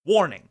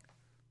Warning: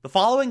 the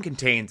following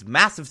contains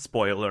massive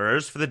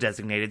spoilers for the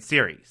designated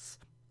series.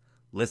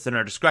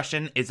 Listener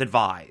discretion is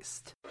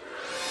advised.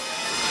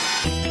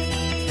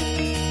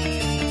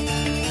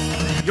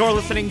 You're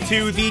listening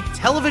to the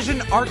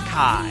Television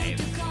Archive,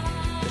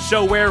 the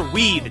show where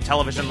we, the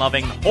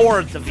television-loving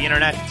hordes of the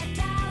internet,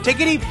 take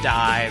a deep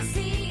dive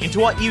into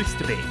what used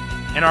to be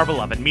in our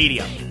beloved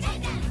medium.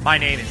 My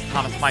name is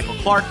Thomas Michael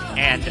Clark,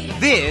 and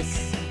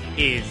this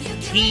is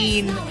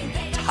Teen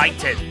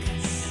Titans.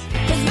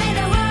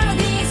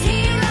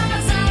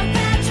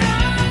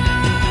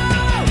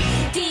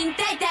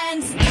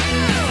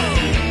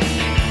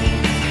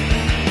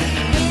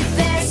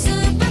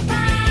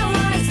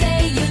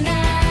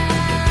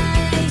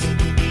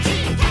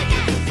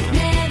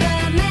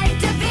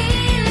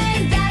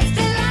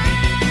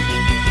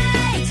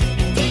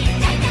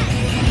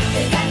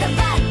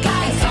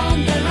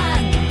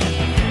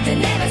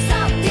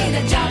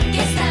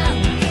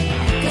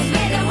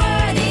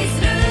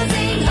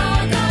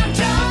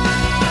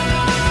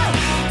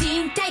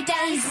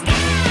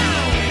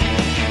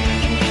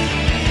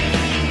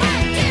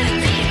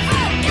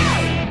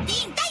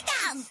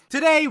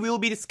 Today, we will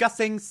be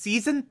discussing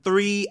Season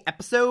 3,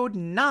 Episode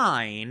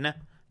 9,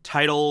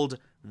 titled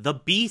The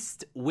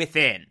Beast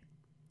Within.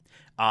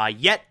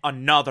 Yet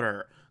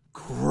another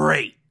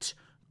great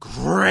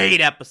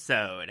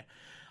episode.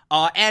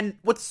 And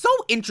what's so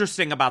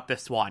interesting about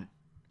this one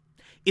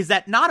is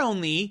that not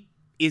only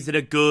is it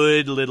a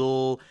good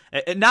little...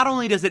 Not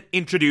only does it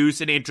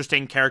introduce an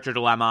interesting character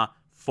dilemma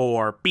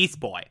for Beast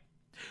Boy,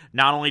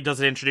 not only does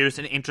it introduce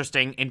an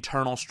interesting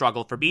internal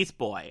struggle for Beast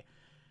Boy,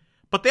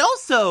 but they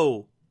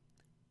also...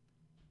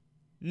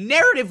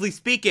 Narratively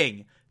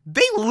speaking,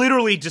 they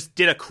literally just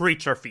did a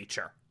creature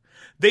feature.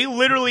 They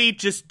literally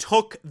just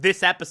took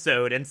this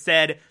episode and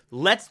said,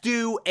 let's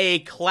do a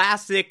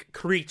classic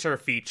creature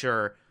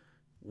feature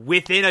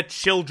within a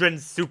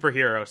children's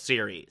superhero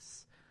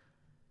series.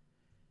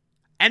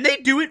 And they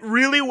do it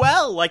really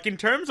well. Like, in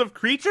terms of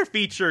creature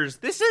features,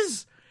 this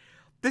is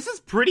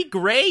pretty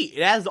great.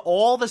 It has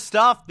all the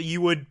stuff that you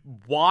would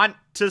want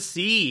to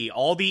see.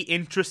 All the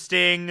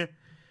interesting,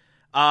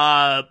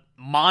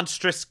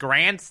 monstrous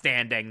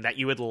grandstanding that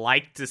you would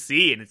like to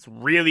see, and it's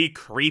really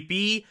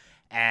creepy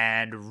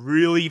and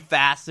really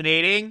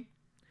fascinating.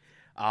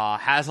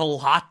 Has a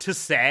lot to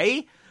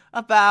say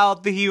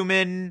about the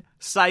human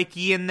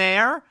psyche in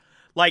there.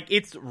 Like,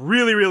 it's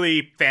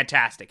really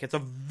fantastic. It's a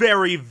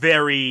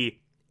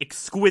very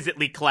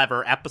exquisitely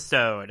clever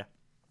episode.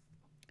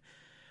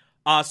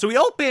 So we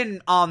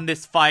open on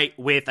this fight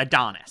with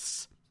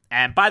Adonis.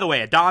 And by the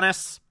way,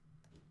 Adonis,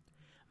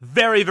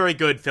 very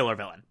good filler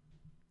villain.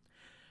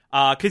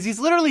 Because he's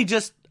literally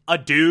just a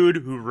dude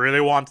who really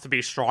wants to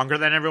be stronger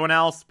than everyone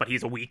else, but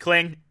he's a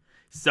weakling.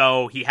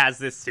 So he has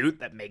this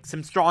suit that makes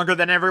him stronger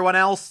than everyone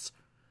else.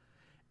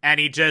 And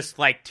he just,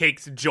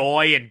 takes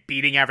joy in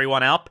beating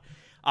everyone up.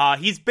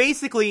 He's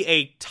basically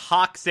a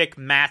toxic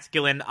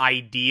masculine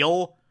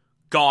ideal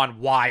gone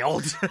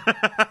wild.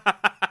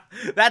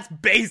 That's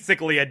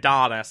basically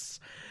Adonis.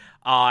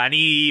 And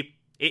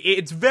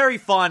it's very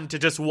fun to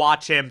just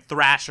watch him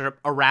thrash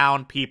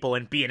around people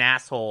and be an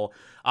asshole.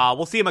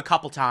 We'll see him a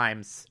couple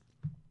times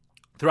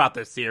throughout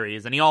this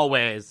series, and he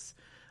always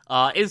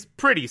is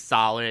pretty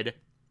solid.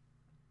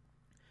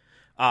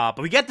 But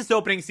we get this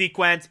opening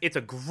sequence. It's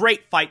a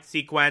great fight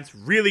sequence,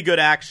 really good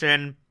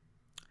action,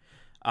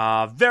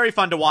 very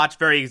fun to watch,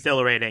 very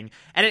exhilarating.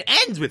 And it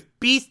ends with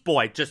Beast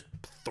Boy just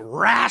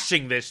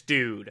thrashing this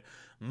dude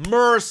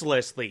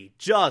mercilessly,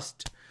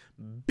 just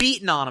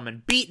beating on him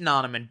and beating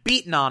on him and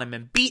beating on him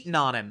and beating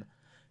on him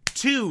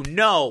to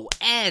no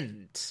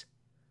end.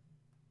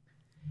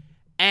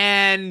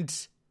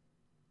 And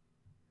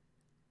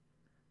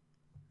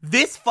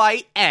this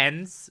fight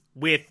ends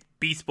with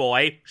Beast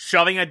Boy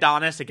shoving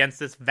Adonis against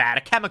this vat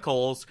of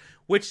chemicals,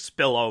 which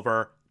spill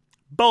over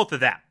both of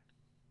them.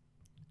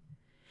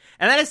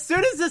 And then as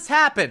soon as this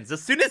happens,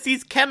 as soon as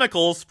these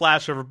chemicals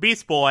splash over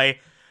Beast Boy,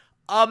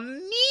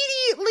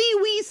 immediately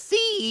we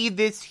see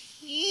this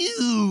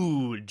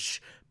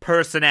huge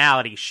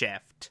personality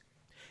shift.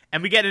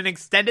 And we get an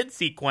extended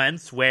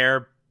sequence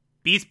where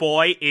Beast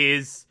Boy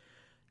is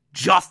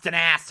just an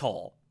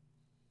asshole.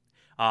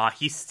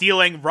 He's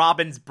stealing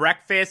Robin's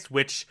breakfast,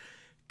 which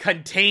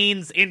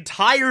contains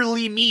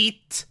entirely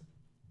meat.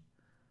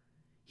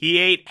 He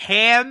ate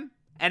ham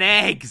and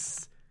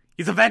eggs.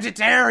 He's a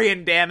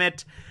vegetarian, damn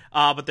it.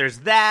 But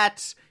there's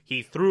that.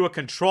 He threw a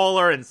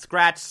controller and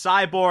scratched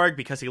Cyborg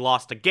because he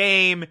lost a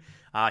game.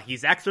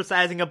 He's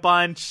exercising a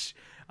bunch.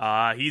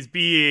 He's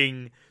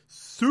being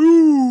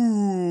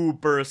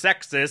super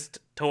sexist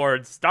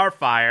towards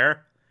Starfire.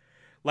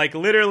 Like,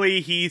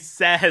 literally, he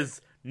says,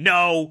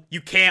 no,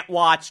 you can't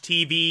watch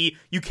TV.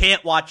 You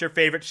can't watch your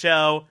favorite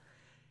show.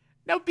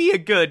 Now be a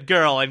good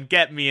girl and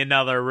get me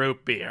another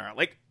root beer.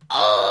 Like,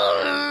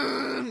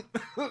 I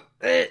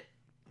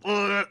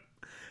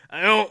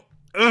don't,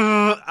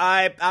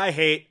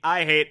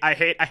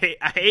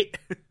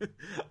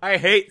 I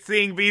hate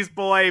seeing Beast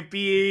Boy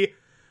be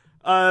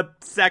a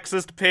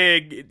sexist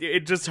pig.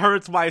 It just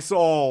hurts my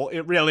soul.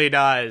 It really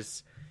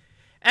does.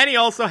 And he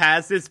also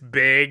has this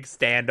big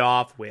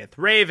standoff with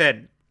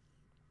Raven,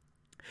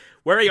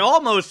 where he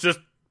almost just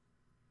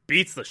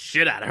beats the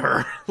shit out of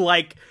her.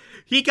 Like,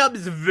 he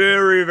comes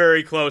very,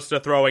 very close to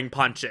throwing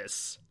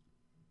punches.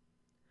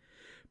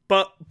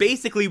 But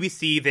basically we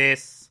see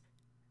this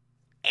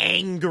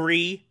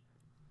angry,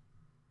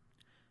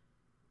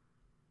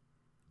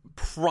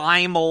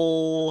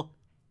 primal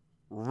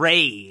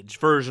rage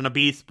version of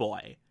Beast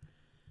Boy.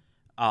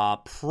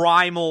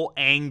 Primal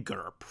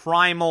anger.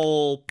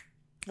 Primal...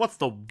 what's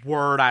the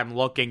word I'm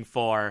looking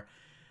for?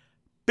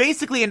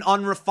 Basically an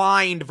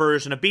unrefined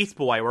version of Beast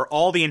Boy, where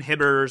all the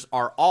inhibitors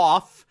are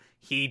off.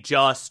 He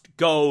just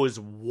goes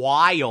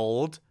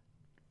wild.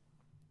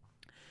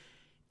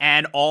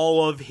 And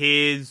all of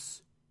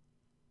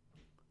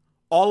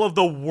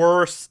the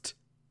worst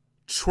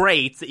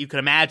traits that you can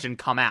imagine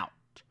come out.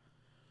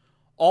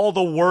 All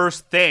the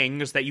worst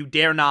things that you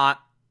dare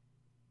not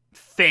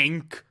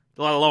think,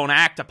 let alone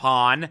act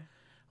upon,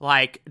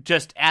 like,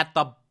 just at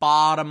the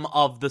bottom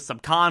of the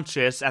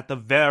subconscious, at the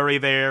very,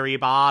 very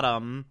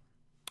bottom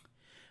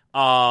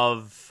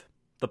of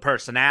the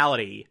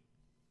personality.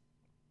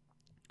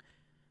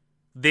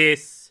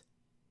 This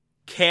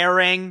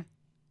caring,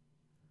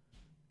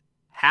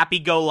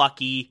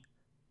 happy-go-lucky,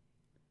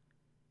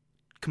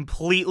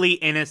 completely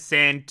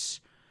innocent,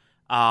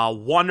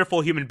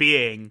 wonderful human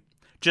being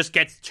just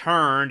gets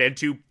turned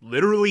into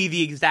literally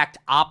the exact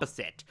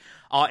opposite.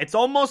 It's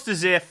almost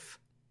as if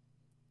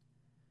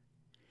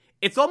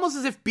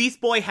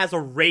Beast Boy has a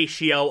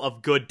ratio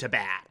of good to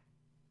bad.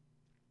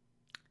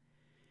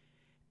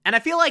 And I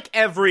feel like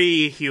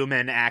every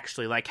human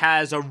actually, like,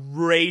 has a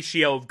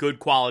ratio of good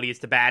qualities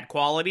to bad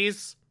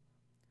qualities.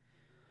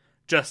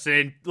 Just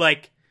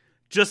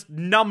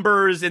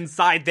numbers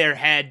inside their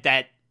head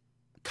that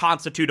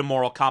constitute a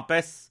moral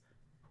compass.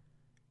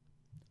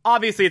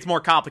 Obviously, it's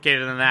more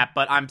complicated than that,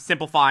 but I'm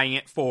simplifying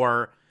it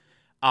for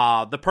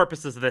the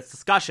purposes of this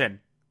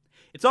discussion.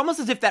 It's almost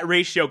as if that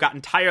ratio got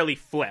entirely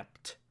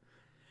flipped.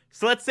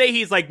 So let's say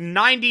he's like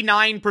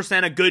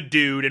 99% a good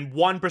dude and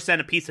 1%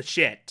 a piece of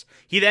shit.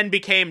 He then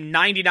became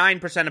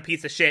 99% a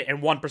piece of shit and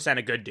 1%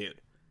 a good dude.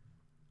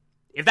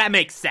 If that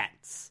makes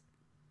sense.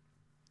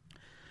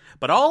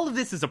 But all of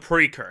this is a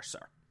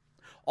precursor.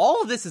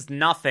 All of this is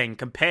nothing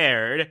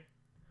compared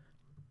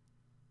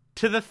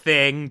to the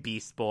thing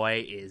Beast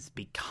Boy is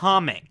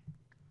becoming.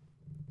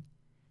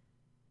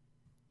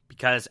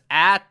 Because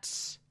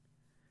at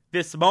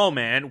this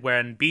moment,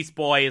 when Beast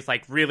Boy is,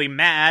 like, really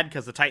mad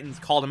because the Titans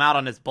called him out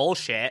on his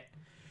bullshit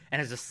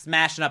and is just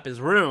smashing up his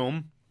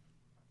room,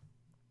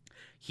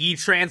 he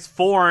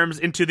transforms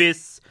into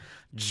this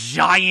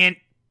giant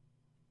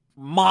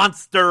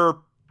monster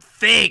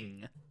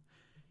thing.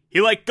 He,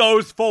 like,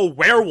 goes full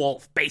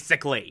werewolf,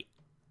 basically.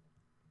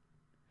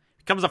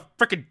 Becomes a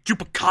freaking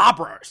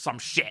chupacabra or some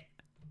shit.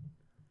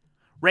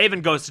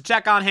 Raven goes to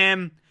check on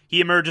him.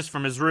 He emerges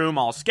from his room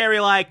all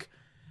scary-like.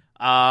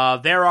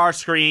 There are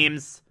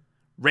screams.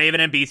 Raven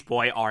and Beast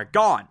Boy are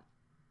gone.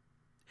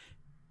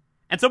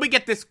 And so we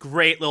get this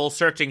great little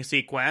searching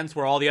sequence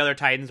where all the other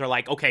Titans are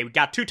like, okay, we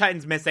got 2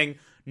 Titans missing,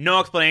 no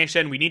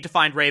explanation, we need to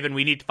find Raven,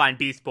 we need to find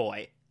Beast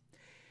Boy.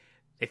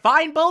 They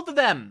find both of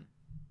them.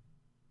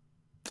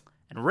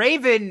 And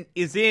Raven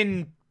is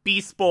in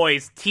Beast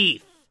Boy's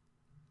teeth.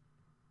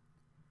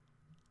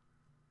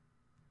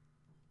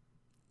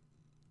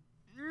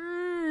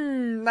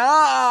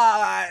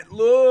 Not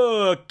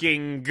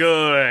looking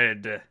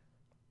good.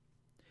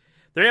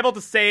 They're able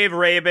to save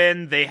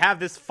Raven. They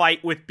have this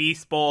fight with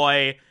Beast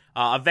Boy.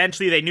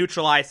 Eventually they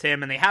neutralize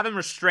him, and they have him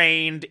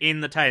restrained in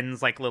the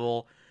Titans' like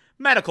little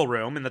medical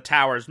room, in the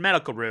tower's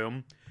medical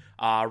room.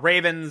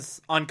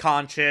 Raven's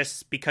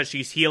unconscious because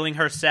she's healing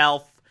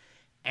herself,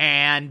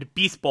 and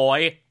Beast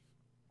Boy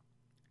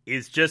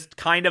is just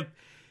kind of...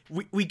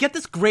 We get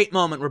this great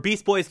moment where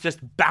Beast Boy is just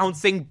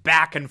bouncing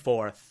back and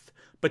forth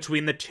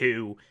between the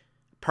two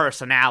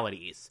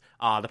personalities.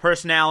 The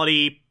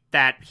personality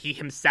that he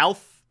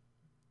himself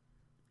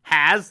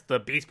has, the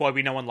Beast Boy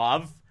we know and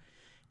love,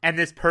 and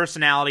this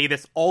personality,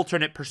 this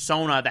alternate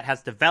persona that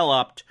has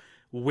developed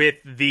with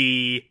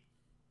the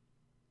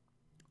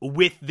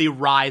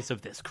rise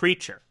of this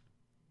creature.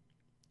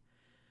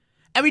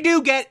 And we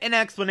do get an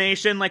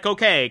explanation, like,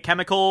 okay,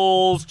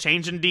 chemicals,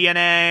 changing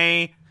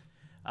DNA,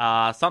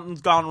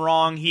 something's gone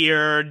wrong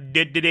here,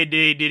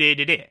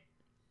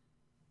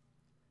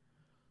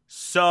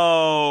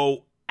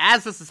 So,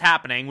 as this is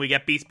happening, we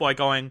get Beast Boy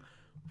going,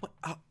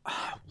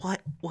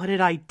 what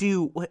did I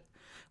do?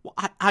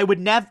 I would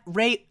never,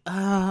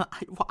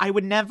 I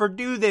would never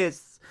do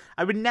this.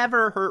 I would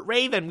never hurt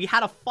Raven. We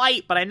had a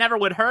fight, but I never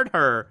would hurt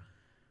her.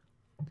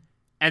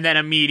 And then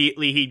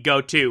immediately he'd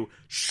go to,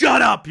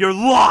 shut up, you're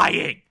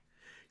lying!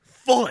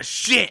 Full of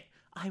shit!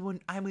 I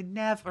would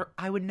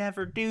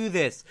never do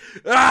this.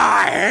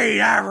 I hate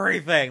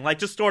everything! Like,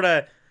 just sort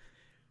of,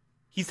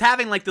 he's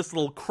having like this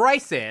little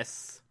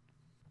crisis.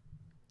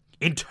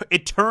 I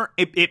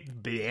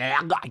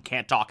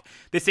can't talk.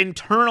 This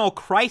internal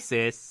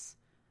crisis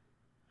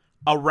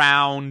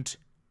around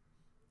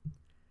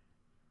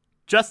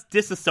just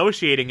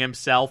disassociating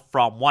himself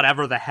from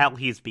whatever the hell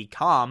he's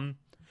become.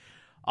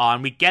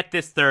 And we get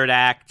this third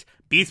act.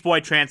 Beast Boy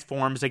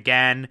transforms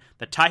again.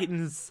 The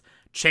Titans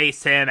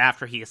chase him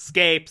after he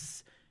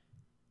escapes.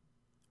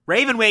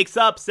 Raven wakes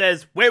up,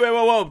 says, wait,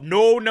 whoa,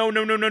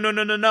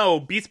 no.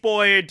 Beast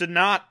Boy did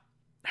not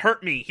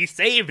hurt me. He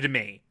saved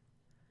me.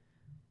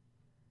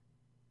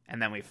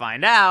 And then we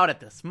find out at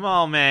this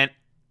moment,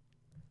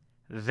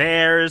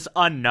 there's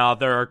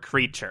another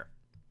creature.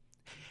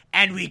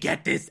 And we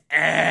get this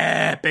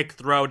epic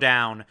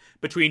throwdown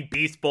between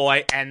Beast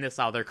Boy and this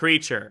other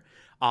creature.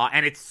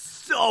 And it's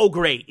so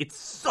great. It's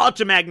such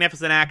a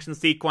magnificent action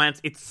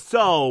sequence. It's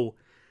so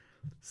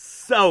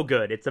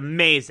good. It's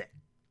amazing.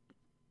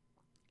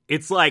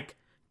 It's like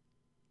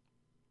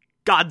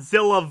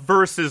Godzilla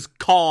versus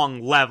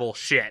Kong level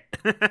shit.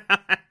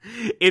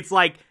 It's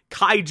like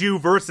kaiju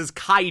versus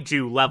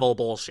kaiju level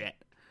bullshit.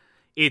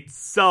 It's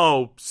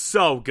so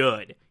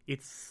good.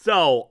 It's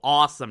so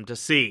awesome to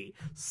see.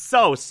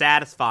 So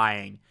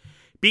satisfying.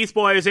 Beast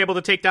Boy is able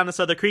to take down this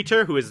other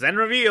creature, who is then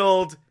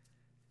revealed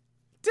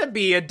to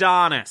be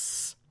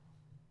Adonis.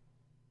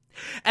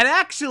 And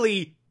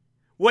actually,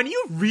 when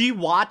you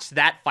rewatch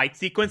that fight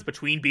sequence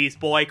between Beast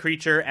Boy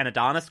creature and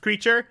Adonis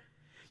creature,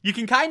 you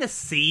can kind of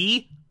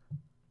see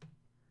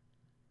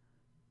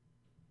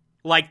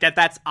like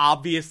that's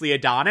obviously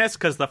Adonis,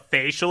 because the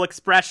facial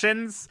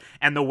expressions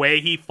and the way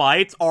he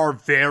fights are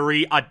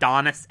very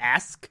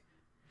Adonis-esque.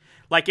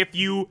 Like, if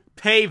you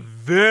pay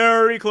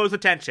very close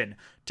attention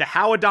to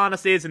how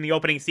Adonis is in the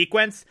opening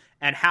sequence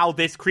and how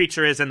this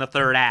creature is in the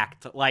third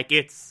act, like,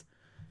 it's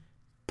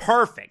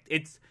perfect.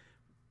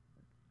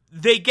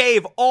 They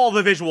gave all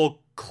the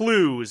visual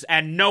clues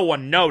and no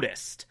one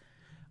noticed.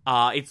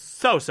 It's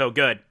so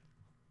good.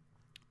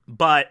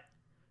 But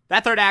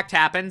that third act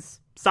happens.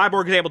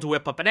 Cyborg is able to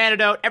whip up an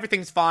antidote.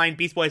 Everything's fine.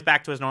 Beast Boy's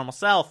back to his normal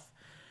self.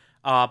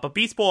 But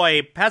Beast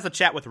Boy has a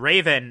chat with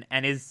Raven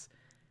and is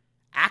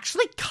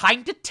actually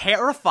kind of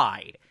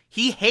terrified.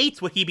 He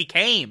hates what he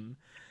became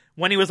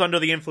when he was under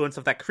the influence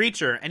of that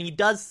creature. And he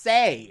does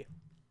say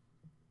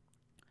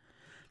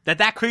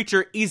that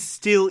creature is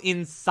still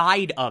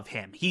inside of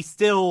him. He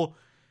still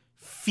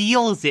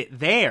feels it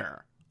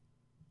there.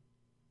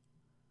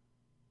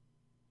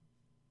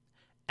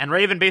 And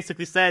Raven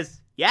basically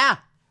says, yeah,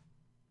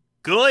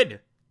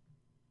 good.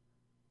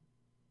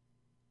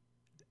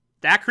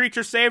 That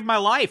creature saved my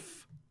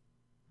life.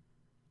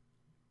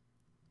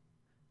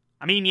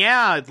 I mean,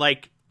 yeah,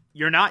 like,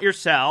 you're not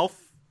yourself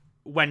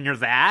when you're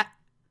that.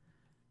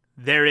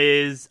 There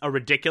is a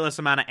ridiculous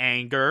amount of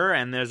anger,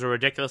 and there's a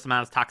ridiculous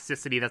amount of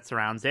toxicity that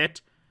surrounds it.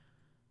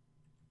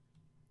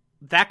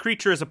 That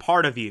creature is a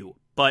part of you,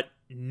 but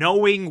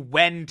knowing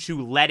when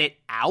to let it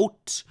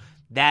out,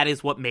 that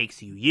is what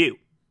makes you you.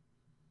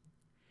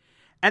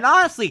 And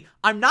honestly,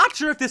 I'm not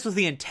sure if this was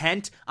the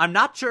intent. I'm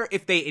not sure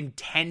if they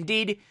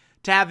intended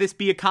to have this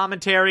be a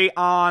commentary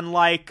on,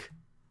 like,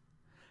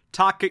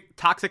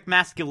 toxic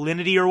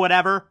masculinity or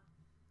whatever.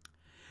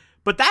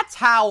 But that's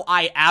how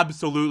I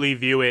absolutely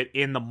view it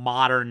in the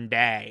modern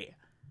day.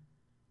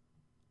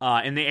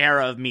 In the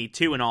era of Me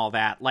Too and all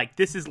that. Like,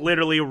 this is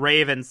literally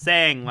Raven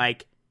saying,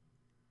 like,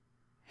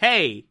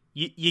 hey,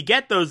 you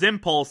get those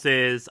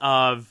impulses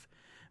of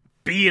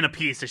being a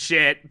piece of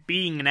shit,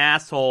 being an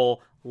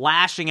asshole,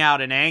 lashing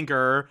out in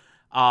anger,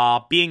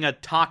 being a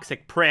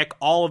toxic prick,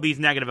 all of these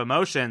negative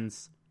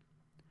emotions.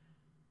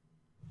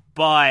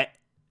 But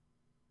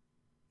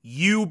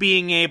you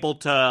being able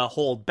to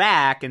hold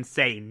back and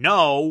say,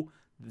 no,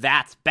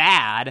 that's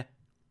bad.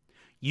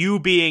 You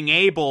being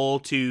able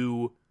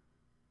to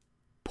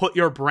put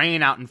your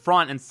brain out in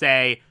front and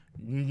say,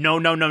 no,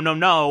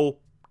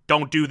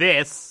 don't do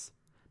this.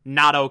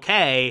 Not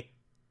okay.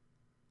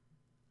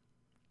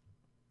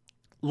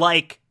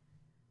 Like,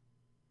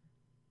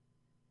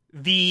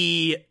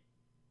 the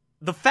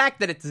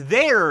fact that it's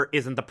there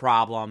isn't the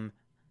problem.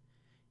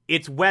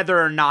 It's whether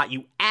or not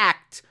you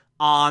act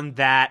on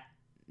that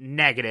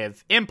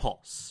negative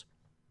impulse.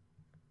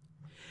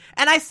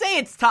 And I say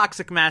it's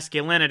toxic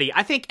masculinity.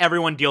 I think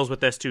everyone deals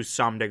with this to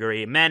some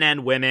degree. Men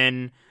and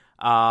women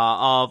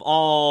of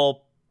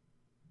all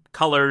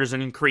colors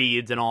and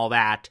creeds and all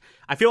that.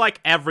 I feel like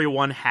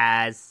everyone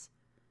has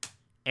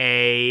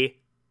a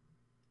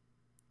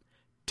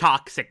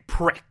toxic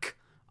prick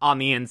on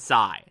the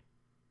inside.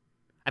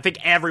 I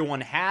think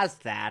everyone has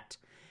that.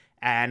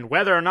 And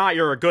whether or not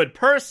you're a good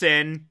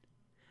person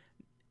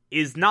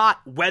is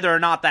not whether or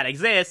not that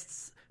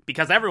exists,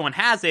 because everyone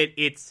has it.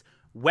 It's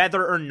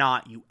whether or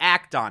not you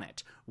act on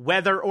it,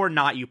 whether or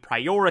not you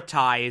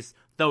prioritize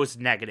those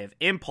negative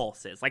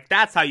impulses. Like,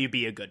 that's how you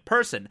be a good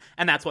person,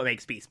 and that's what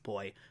makes Beast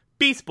Boy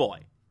Beast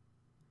Boy.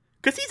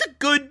 Because he's a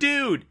good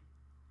dude.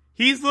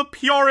 He's the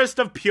purest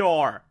of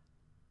pure.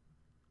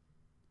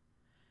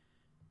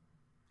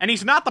 And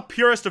he's not the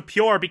purest of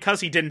pure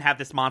because he didn't have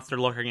this monster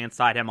lurking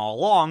inside him all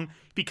along,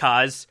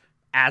 because,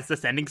 as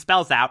this ending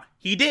spells out,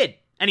 he did.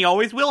 And he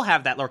always will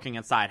have that lurking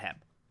inside him.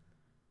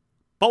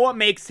 But what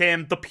makes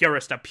him the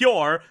purest of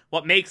pure,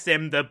 what makes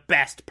him the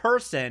best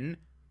person,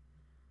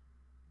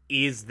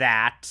 is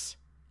that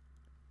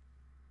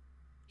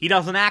He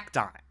doesn't act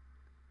on it.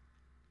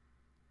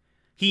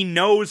 He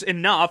knows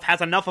enough, has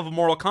enough of a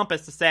moral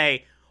compass to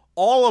say,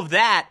 all of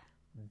that,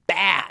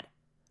 bad.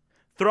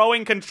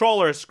 Throwing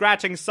controllers,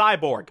 scratching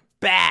Cyborg,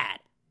 bad.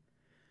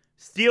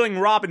 Stealing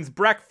Robin's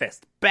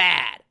breakfast,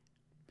 bad.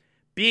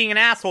 Being an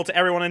asshole to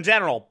everyone in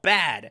general,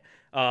 bad.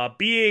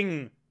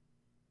 Being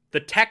the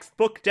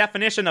textbook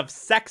definition of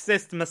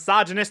sexist,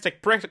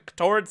 misogynistic prick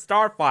towards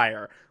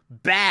Starfire,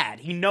 bad.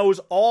 He knows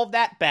all of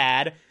that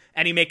bad,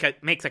 and he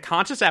makes a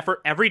conscious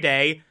effort every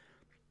day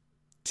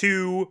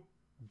to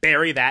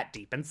bury that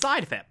deep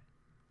inside of him.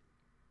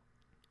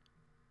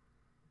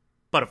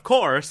 But of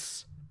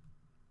course,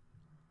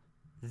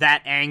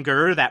 that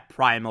anger, that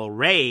primal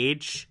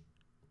rage,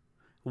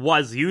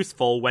 was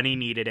useful when he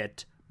needed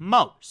it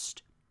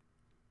most.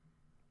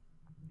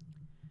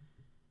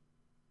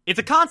 It's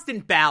a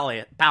constant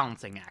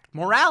balancing act.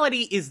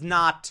 Morality is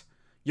not,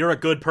 you're a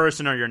good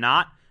person or you're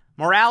not.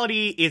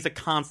 Morality is a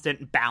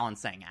constant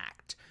balancing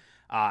act.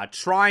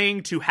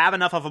 Trying to have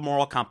enough of a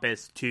moral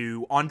compass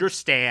to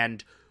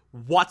understand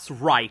what's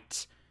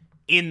right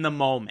in the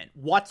moment.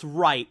 What's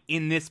right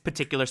in this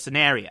particular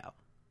scenario.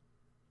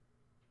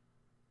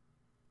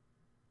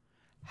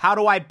 How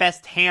do I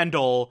best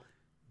handle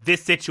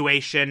this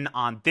situation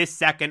on this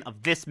second,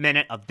 of this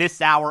minute, of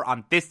this hour,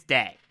 on this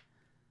day?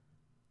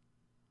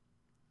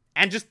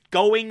 And just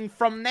going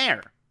from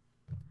there.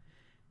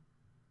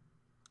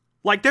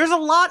 Like, there's a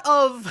lot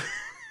of...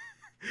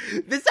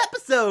 This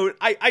episode,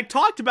 I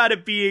talked about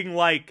it being,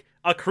 like,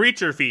 a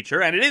creature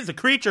feature, and it is a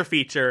creature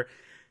feature,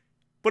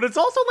 but it's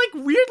also,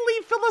 like, weirdly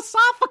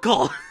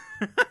philosophical.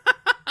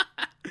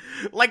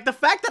 Like, the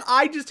fact that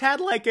I just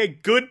had, like, a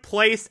Good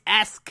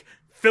Place-esque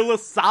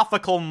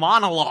philosophical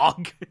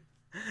monologue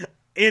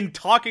in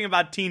talking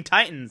about Teen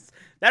Titans,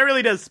 that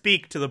really does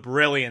speak to the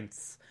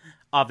brilliance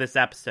of this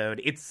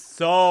episode. It's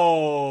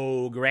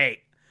so great.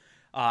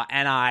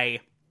 And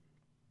I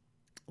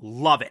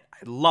love it. I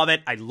love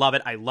it. I love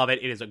it. I love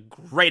it. It is a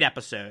great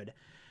episode.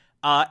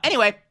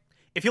 Anyway,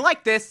 if you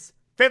like this,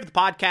 favorite the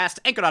podcast,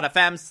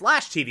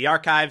 anchor.fm/TV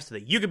archives, so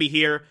that you can be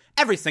here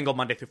every single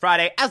Monday through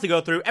Friday as we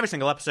go through every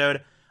single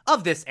episode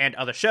of this and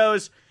other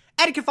shows.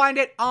 And you can find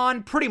it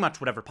on pretty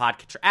much whatever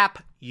podcatcher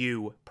app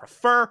you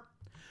prefer.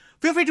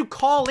 Feel free to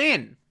call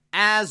in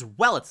as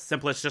well. It's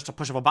simple as just a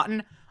push of a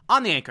button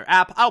on the Anchor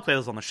app. I'll play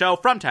those on the show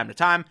from time to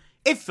time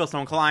if you feel so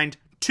inclined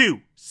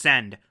to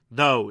send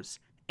those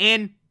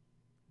in.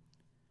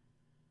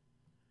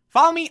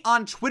 Follow me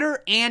on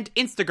Twitter and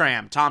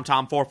Instagram,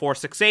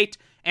 TomTom4468,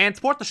 and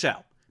support the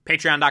show.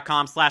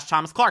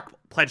 Patreon.com/Thomas Clark.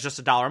 Pledge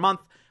just $1 a month.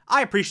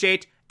 I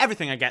appreciate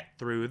everything I get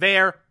through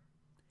there.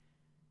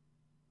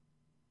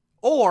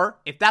 Or,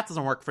 if that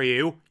doesn't work for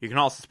you, you can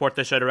also support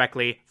the show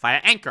directly via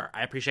Anchor.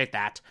 I appreciate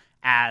that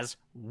as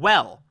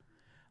well.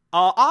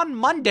 On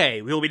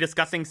Monday, we will be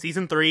discussing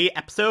Season 3,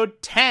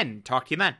 Episode 10. Talk to you then.